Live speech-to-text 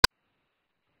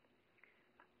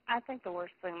I think the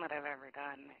worst thing that I've ever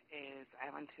done is I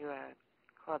went to a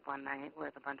club one night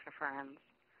with a bunch of friends,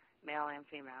 male and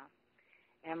female,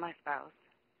 and my spouse,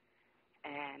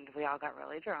 and we all got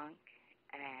really drunk,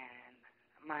 and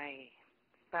my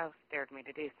spouse dared me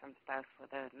to do some stuff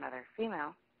with another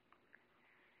female,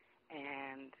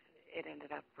 and it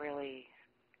ended up really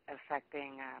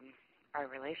affecting our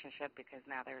relationship because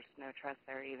now there's no trust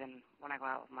there even when I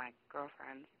go out with my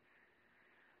girlfriends.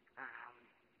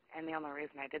 And the only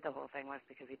reason I did the whole thing was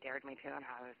because he dared me to, and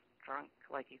I was drunk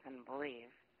like you couldn't believe.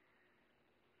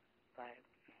 But,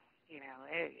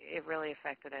 it really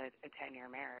affected a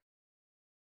 10-year marriage.